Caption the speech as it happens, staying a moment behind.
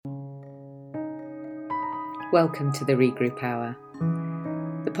Welcome to the Regroup Hour,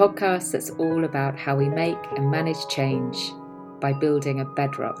 the podcast that's all about how we make and manage change by building a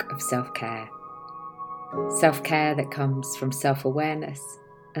bedrock of self-care. Self-care that comes from self-awareness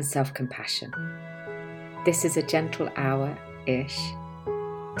and self-compassion. This is a gentle hour-ish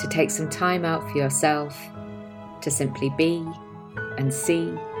to take some time out for yourself, to simply be and see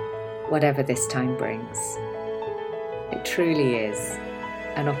whatever this time brings. It truly is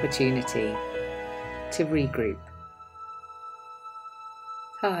an opportunity to regroup.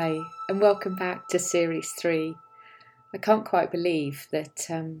 Hi, and welcome back to Series 3. I can't quite believe that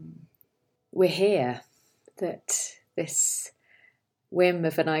we're here, that this whim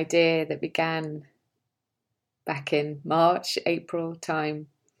of an idea that began back in March, April time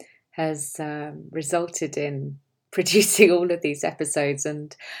has resulted in producing all of these episodes,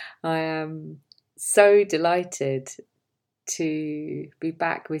 and I am so delighted to be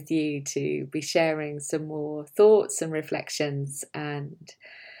back with you, to be sharing some more thoughts and reflections. And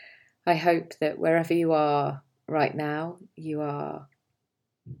I hope that wherever you are right now, you are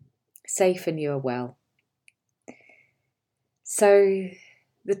safe and you are well. So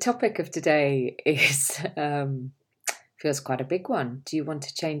the topic of today is feels quite a big one. Do you want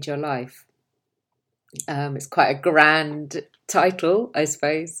to change your life? It's quite a grand title, I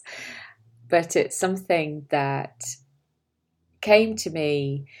suppose, but it's something that came to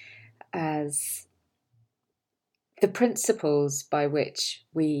me as the principles by which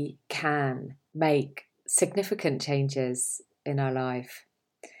we can make significant changes in our life.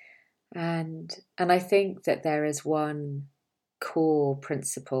 And I think that there is one core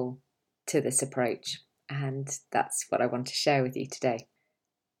principle to this approach, and that's what I want to share with you today.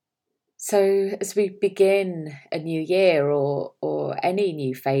 So as we begin a new year or any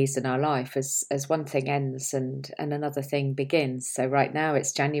new phase in our life, as one thing ends and another thing begins. So right now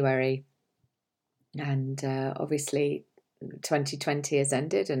it's January, and obviously 2020 has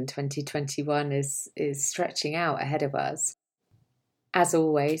ended and 2021 is stretching out ahead of us. As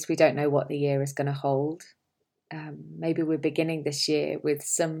always, we don't know what the year is going to hold. Maybe we're beginning this year with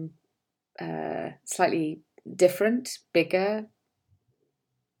some slightly different, bigger,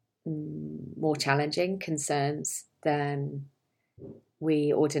 more challenging concerns than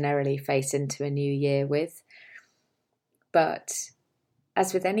we ordinarily face into a new year with. But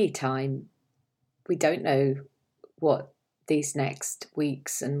as with any time, we don't know what these next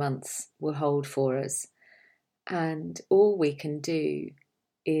weeks and months will hold for us. And all we can do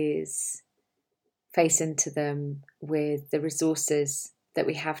is face into them with the resources that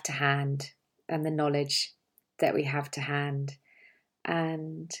we have to hand and the knowledge that we have to hand,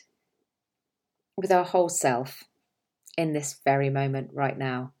 and with our whole self in this very moment right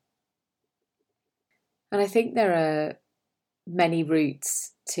now. And I think there are many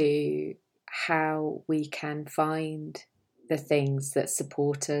routes to how we can find the things that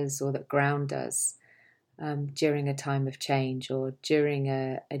support us or that ground us during a time of change or during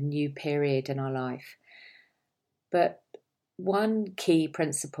a new period in our life. But one key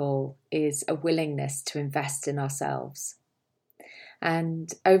principle is a willingness to invest in ourselves.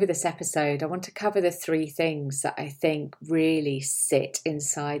 And over this episode, I want to cover the three things that I think really sit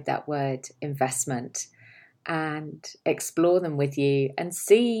inside that word investment, and explore them with you and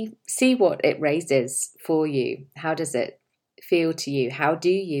see what it raises for you. How does it feel to you? How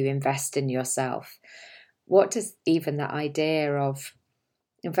do you invest in yourself? What does even the idea of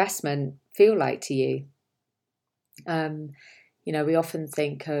investment feel like to you? We often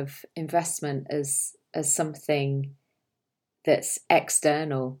think of investment as something that's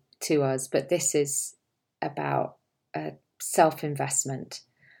external to us, but this is about self-investment,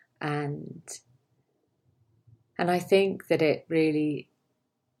 and I think that it really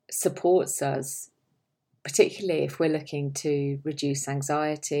supports us, particularly if we're looking to reduce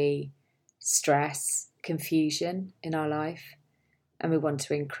anxiety, stress, confusion in our life, and we want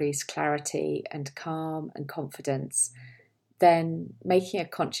to increase clarity and calm and confidence. Then making a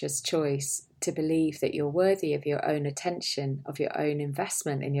conscious choice to believe that you're worthy of your own attention, of your own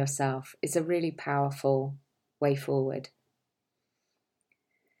investment in yourself, is a really powerful way forward.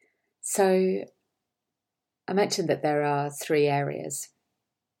 So I mentioned that there are three areas,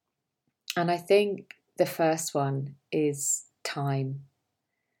 and I think the first one is time.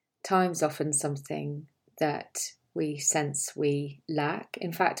 Time's often something that we sense we lack.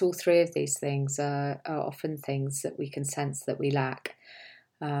 In fact, all three of these things are often things that we can sense that we lack.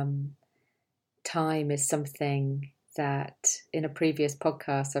 Time is something that in a previous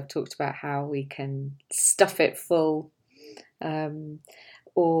podcast I've talked about how we can stuff it full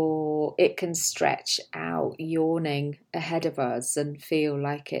or it can stretch out, yawning ahead of us, and feel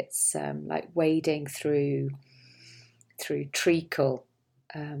like it's like wading through treacle.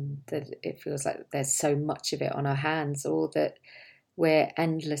 That it feels like there's so much of it on our hands, or that we're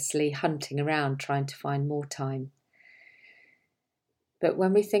endlessly hunting around trying to find more time. But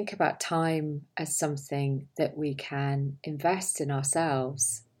when we think about time as something that we can invest in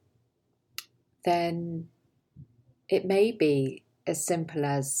ourselves, then it may be as simple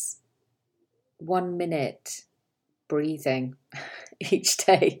as 1 minute breathing each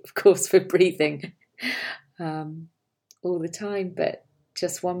day. Of course, we're breathing all the time, but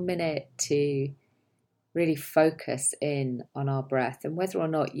just 1 minute to really focus in on our breath. And whether or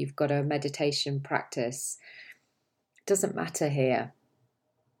not you've got a meditation practice doesn't matter here.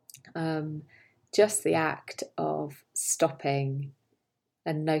 Just the act of stopping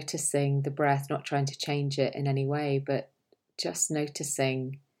and noticing the breath, not trying to change it in any way, but just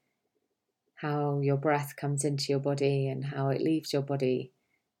noticing how your breath comes into your body and how it leaves your body,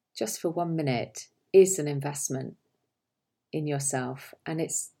 just for 1 minute, is an investment in yourself. And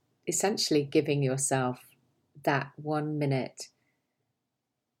it's essentially giving yourself that 1 minute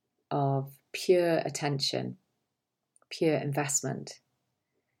of pure attention, pure investment.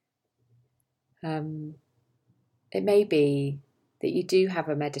 It may be that you do have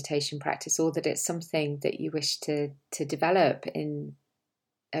a meditation practice, or that it's something that you wish to develop in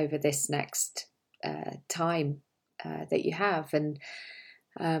over this next time that you have. And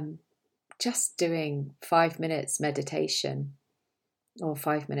just doing 5 minutes meditation or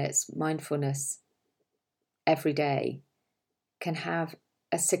 5 minutes mindfulness every day can have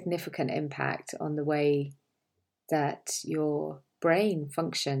a significant impact on the way that your brain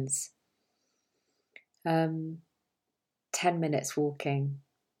functions. 10 minutes walking,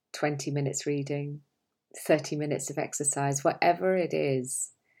 20 minutes reading, 30 minutes of exercise, whatever it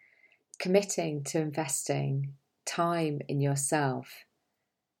is, committing to investing time in yourself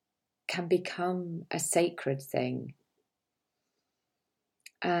can become a sacred thing.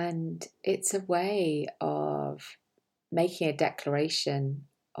 And it's a way of making a declaration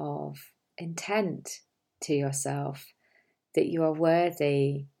of intent to yourself that you are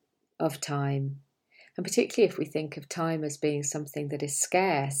worthy of time. And particularly if we think of time as being something that is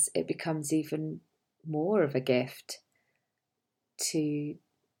scarce, it becomes even more of a gift to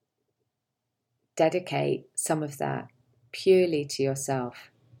dedicate some of that purely to yourself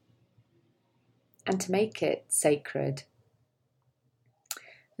and to make it sacred.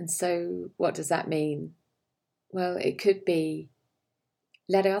 And so what does that mean? Well, it could be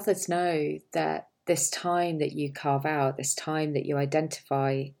let others know that this time that you carve out, this time that you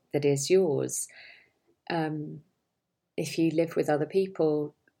identify that is yours, if you live with other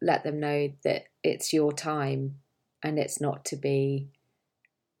people, let them know that it's your time and it's not to be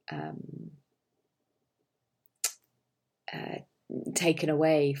taken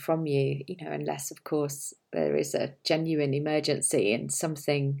away from you, unless, of course, there is a genuine emergency and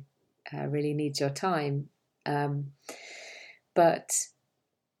something really needs your time. But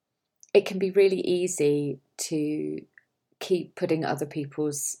it can be really easy to keep putting other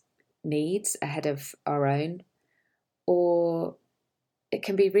people's needs ahead of our own, or it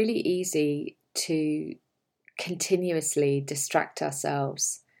can be really easy to continuously distract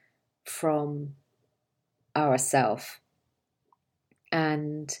ourselves from ourself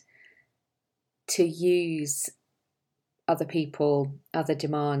and to use other people, other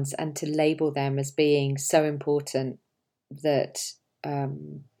demands, and to label them as being so important that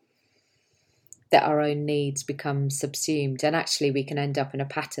that our own needs become subsumed. And actually we can end up in a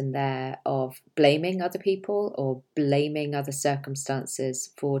pattern there of blaming other people or blaming other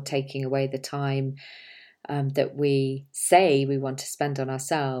circumstances for taking away the time that we say we want to spend on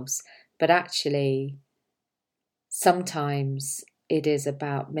ourselves. But actually, sometimes it is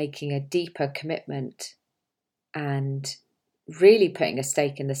about making a deeper commitment and really putting a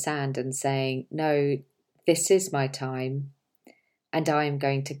stake in the sand and saying, no, this is my time and I am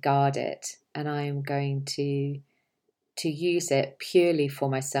going to guard it and I am going to use it purely for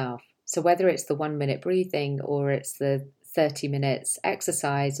myself. So whether it's the 1 minute breathing or it's the 30 minutes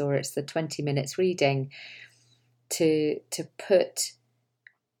exercise or it's the 20 minutes reading, to put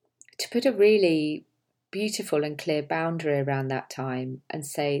a really beautiful and clear boundary around that time and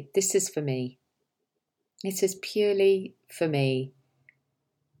say, this is for me. This is purely for me,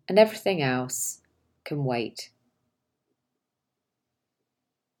 and everything else can wait.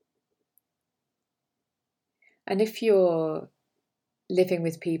 And if you're living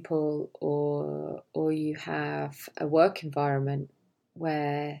with people or you have a work environment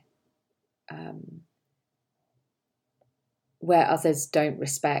where where others don't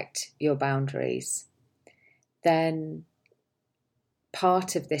respect your boundaries, then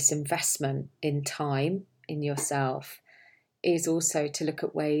part of this investment in time in yourself is also to look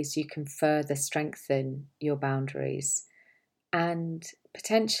at ways you can further strengthen your boundaries and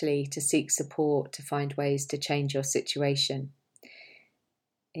potentially to seek support to find ways to change your situation.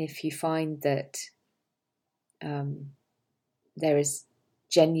 If you find that there is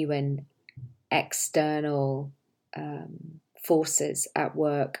genuine external forces at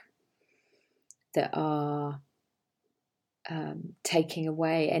work that are taking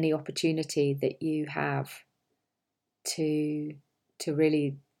away any opportunity that you have to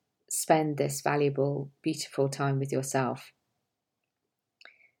really spend this valuable, beautiful time with yourself,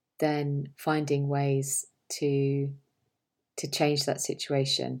 then finding ways to change that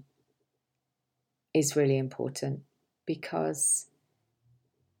situation is really important, because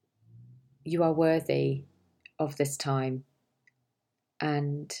you are worthy of this time.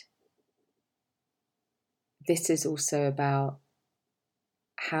 And this is also about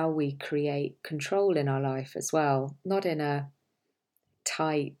how we create control in our life as well, not in a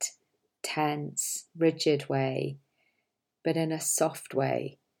tight, tense, rigid way, but in a soft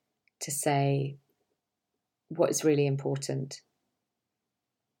way, to say what is really important.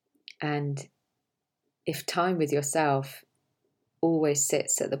 And if time with yourself always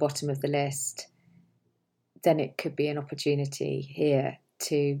sits at the bottom of the list, then it could be an opportunity here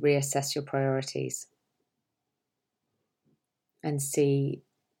to reassess your priorities and see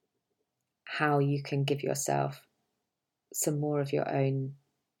how you can give yourself some more of your own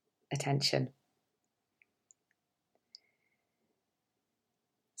attention.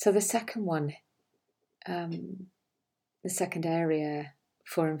 So the second one, the second area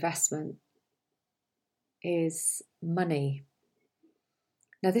for investment is money.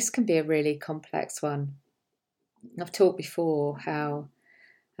 Now, this can be a really complex one. I've talked before how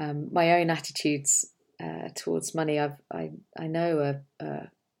my own attitudes towards money, I know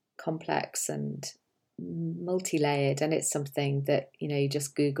are complex and multi-layered, and it's something that, you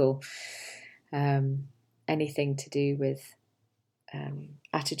just Google anything to do with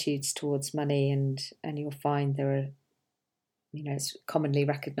attitudes towards money, and you'll find there are, it's commonly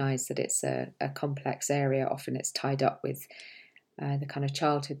recognised that it's a complex area. Often it's tied up with the kind of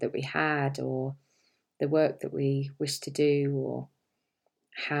childhood that we had, or the work that we wish to do, or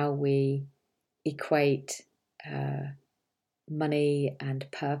how we equate money and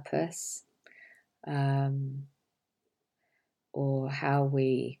purpose, or how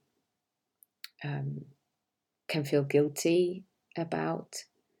we can feel guilty about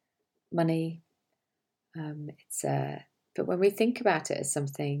money. But when we think about it as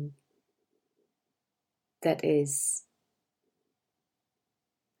something that is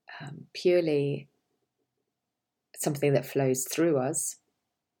purely something that flows through us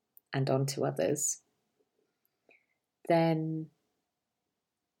and onto others, then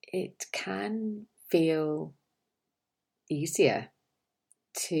it can feel easier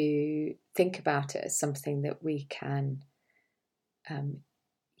to think about it as something that we can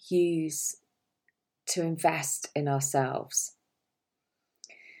use to invest in ourselves.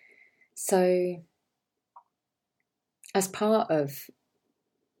 So, as part of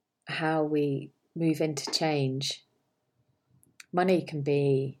how we move into change, money can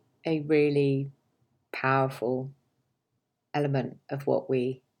be a really powerful element of what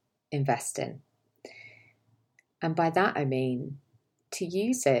we invest in. And by that I mean to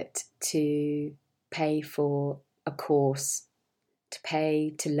use it to pay for a course, to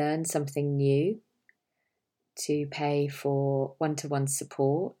pay to learn something new, to pay for one-to-one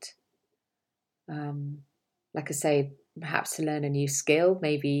support. Like I say, perhaps to learn a new skill,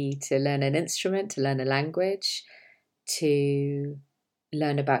 maybe to learn an instrument, to learn a language, to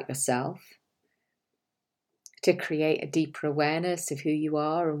learn about yourself, to create a deeper awareness of who you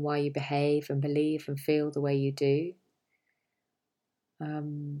are and why you behave and believe and feel the way you do.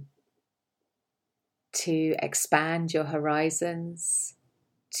 To expand your horizons,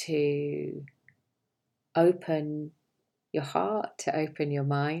 to open your heart, to open your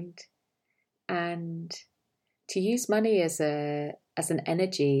mind, and to use money as an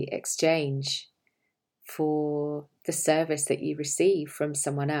energy exchange for the service that you receive from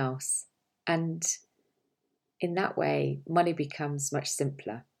someone else. And in that way, money becomes much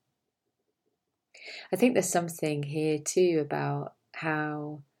simpler. I think there's something here too about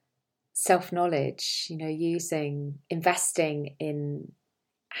how self-knowledge, investing in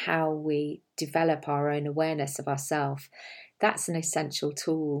how we develop our own awareness of ourselves, that's an essential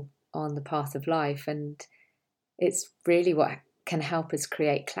tool on the path of life. And it's really what can help us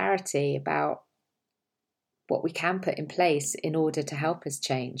create clarity about what we can put in place in order to help us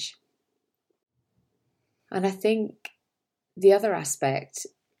change. And I think the other aspect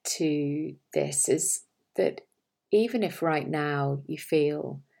to this is that even if right now you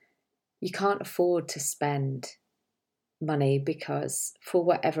feel you can't afford to spend money because for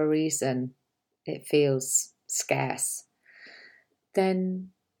whatever reason it feels scarce, then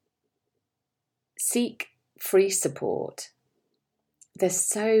seek free support. There's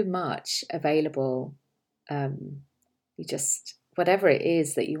so much available. You just, whatever it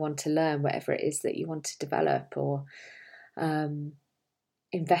is that you want to learn, whatever it is that you want to develop or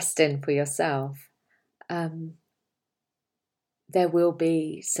invest in for yourself, there will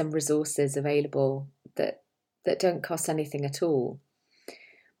be some resources available that don't cost anything at all.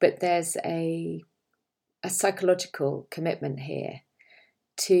 But there's a psychological commitment here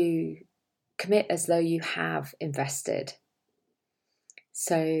to commit as though you have invested.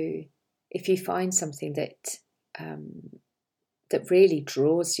 So if you find something that really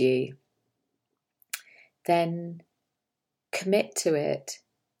draws you, then commit to it,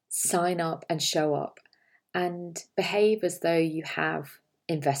 sign up and show up, and behave as though you have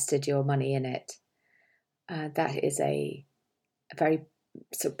invested your money in it. That is a very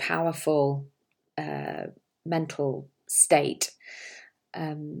sort of powerful mental state,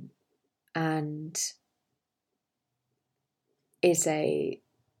 and is an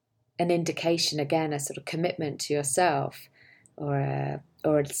indication, again, a sort of commitment to yourself, or a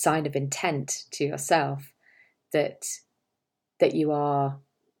sign of intent to yourself that you are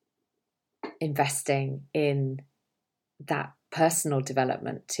investing in that personal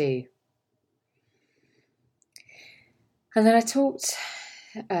development too. And then I talked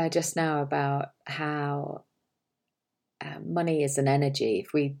just now about how money is an energy.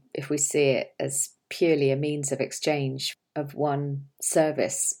 If we see it as purely a means of exchange of one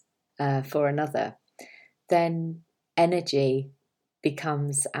service for another, then energy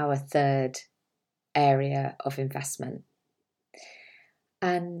becomes our third area of investment.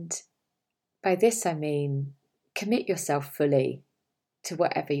 And by this I mean commit yourself fully to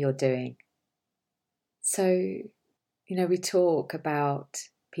whatever you're doing. So, we talk about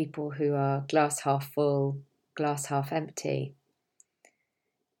people who are glass half full, glass half empty.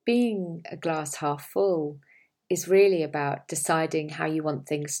 Being a glass half full is really about deciding how you want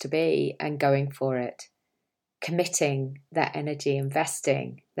things to be and going for it, committing that energy,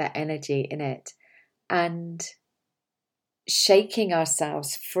 investing that energy in it, and shaking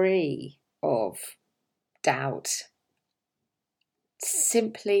ourselves free of doubt,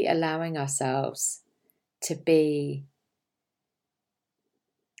 simply allowing ourselves to be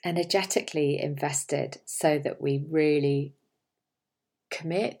energetically invested so that we really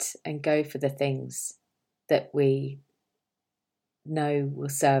commit and go for the things that we know will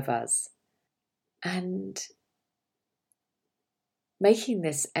serve us. And making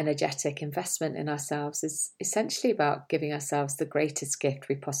this energetic investment in ourselves is essentially about giving ourselves the greatest gift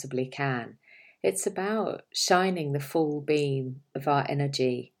we possibly can. It's about shining the full beam of our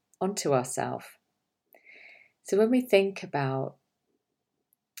energy onto ourselves. So when we think about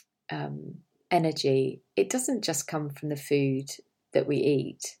energy, it doesn't just come from the food that we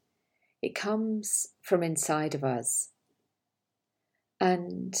eat. It comes from inside of us.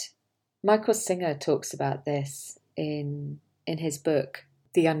 And Michael Singer talks about this in his book,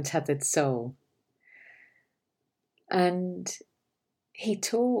 The Untethered Soul. And he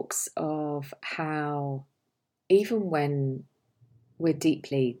talks of how even when we're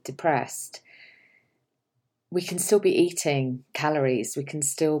deeply depressed, we can still be eating calories, we can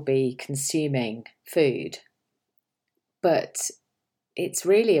still be consuming food, but it's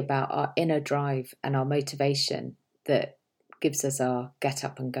really about our inner drive and our motivation that gives us our get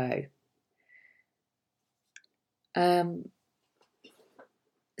up and go.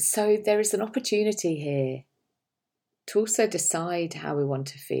 So there is an opportunity here to also decide how we want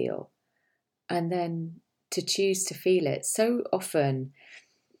to feel and then to choose to feel it. So often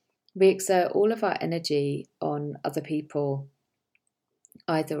we exert all of our energy on other people,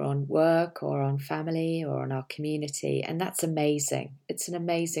 either on work or on family or on our community, and that's amazing. It's an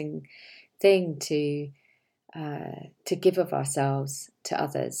amazing thing to give of ourselves to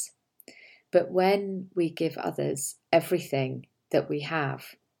others. But when we give others everything that we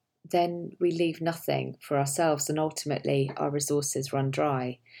have, then we leave nothing for ourselves, and ultimately our resources run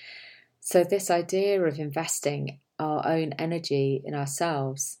dry. So this idea of investing our own energy in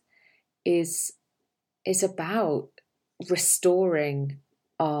ourselves is about restoring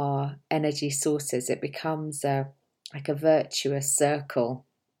our energy sources. It becomes like a virtuous circle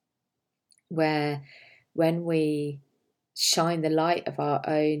where when we shine the light of our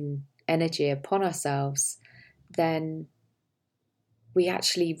own energy upon ourselves, then we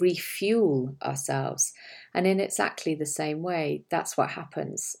actually refuel ourselves. And in exactly the same way, that's what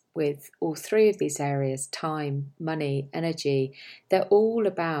happens with all three of these areas: time, money, energy. They're all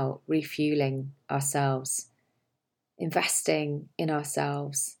about refueling ourselves, investing in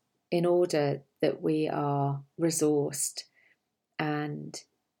ourselves in order that we are resourced and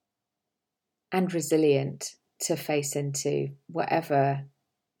resilient to face into whatever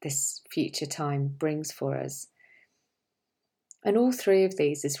this future time brings for us. And all three of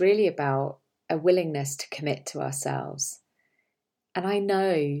these is really about a willingness to commit to ourselves. And I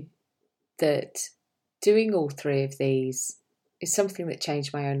know that doing all three of these is something that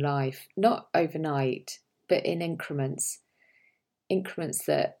changed my own life, not overnight, but in increments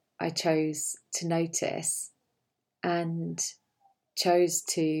that I chose to notice and chose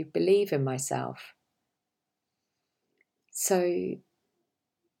to believe in myself. So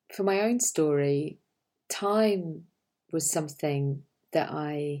for my own story, time was something that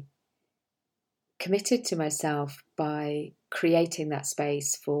I committed to myself by creating that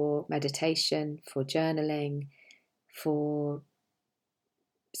space for meditation, for journaling, for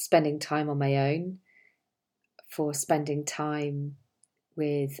spending time on my own, for spending time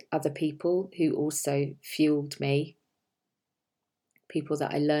with other people who also fueled me, people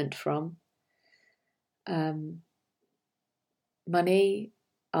that I learnt from. Money,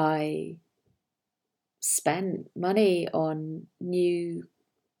 I spent money on new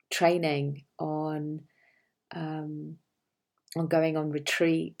training, on going on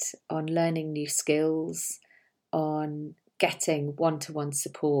retreat, on learning new skills, on getting one-to-one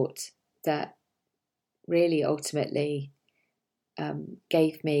support that really ultimately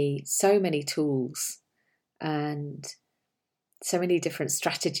gave me so many tools and so many different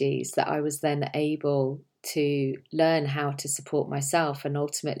strategies that I was then able to learn how to support myself. And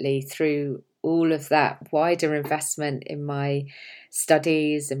ultimately, through all of that wider investment in my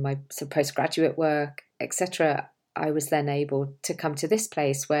studies, in my postgraduate work, etc., I was then able to come to this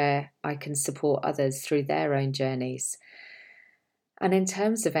place where I can support others through their own journeys. And in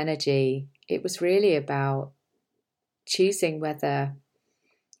terms of energy, it was really about choosing whether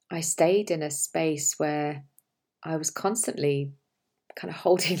I stayed in a space where I was constantly kind of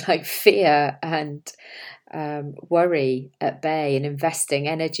holding like fear and worry at bay and investing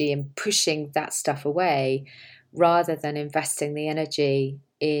energy and pushing that stuff away, rather than investing the energy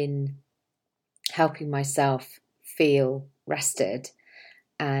in helping myself feel rested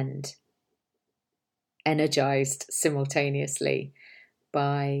and energized simultaneously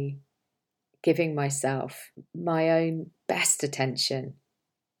by giving myself my own best attention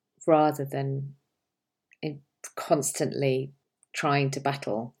rather than constantly trying to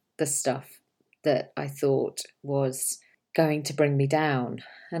battle the stuff that I thought was going to bring me down.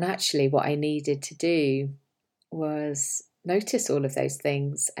 And actually, what I needed to do was notice all of those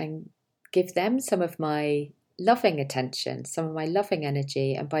things and give them some of my loving attention, some of my loving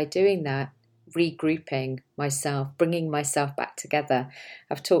energy. And by doing that, regrouping myself, bringing myself back together.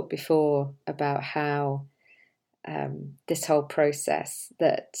 I've talked before about how this whole process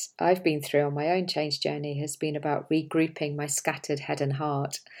that I've been through on my own change journey has been about regrouping my scattered head and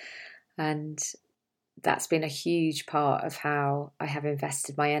heart. And that's been a huge part of how I have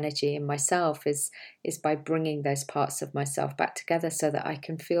invested my energy in myself is by bringing those parts of myself back together so that I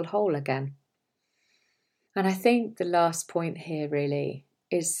can feel whole again. And I think the last point here really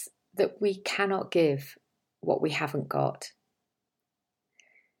is that we cannot give what we haven't got.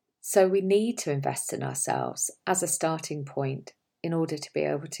 So we need to invest in ourselves as a starting point in order to be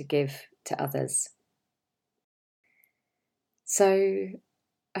able to give to others. So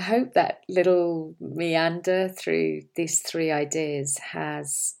I hope that little meander through these three ideas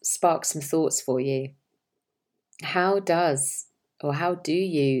has sparked some thoughts for you. How do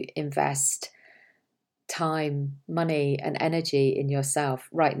you invest time, money, and energy in yourself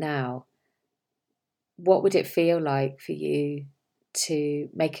right now? What would it feel like for you to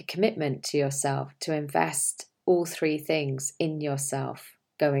make a commitment to yourself to invest all three things in yourself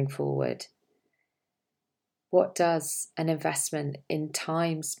going forward? What does an investment in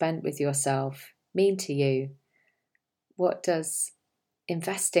time spent with yourself mean to you? What does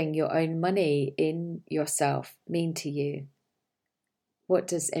investing your own money in yourself mean to you? What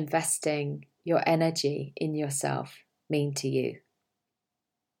does investing your energy in yourself mean to you?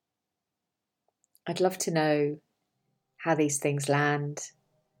 I'd love to know how these things land,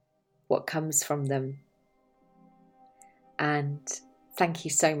 what comes from them. And thank you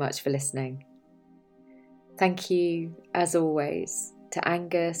so much for listening. Thank you, as always, to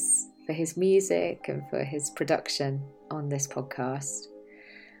Angus for his music and for his production on this podcast.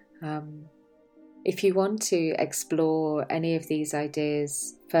 If you want to explore any of these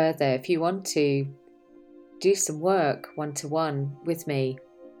ideas further, if you want to do some work one-to-one with me,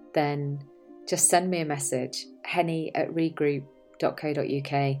 then just send me a message,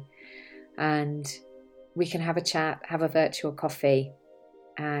 henny@regroup.co.uk, and we can have a chat, have a virtual coffee,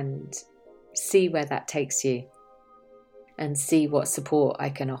 and see where that takes you and see what support I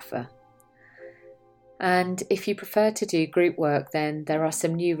can offer. And if you prefer to do group work, then there are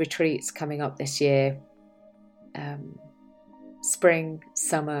some new retreats coming up this year. Spring,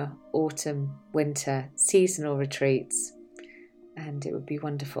 summer, autumn, winter, seasonal retreats. And it would be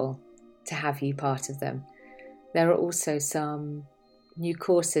wonderful to have you part of them. There are also some new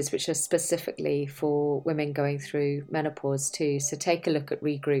courses which are specifically for women going through menopause too. So take a look at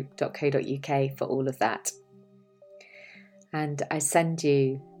regroup.co.uk for all of that. And I send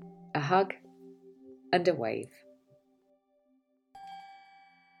you a hug and a wave.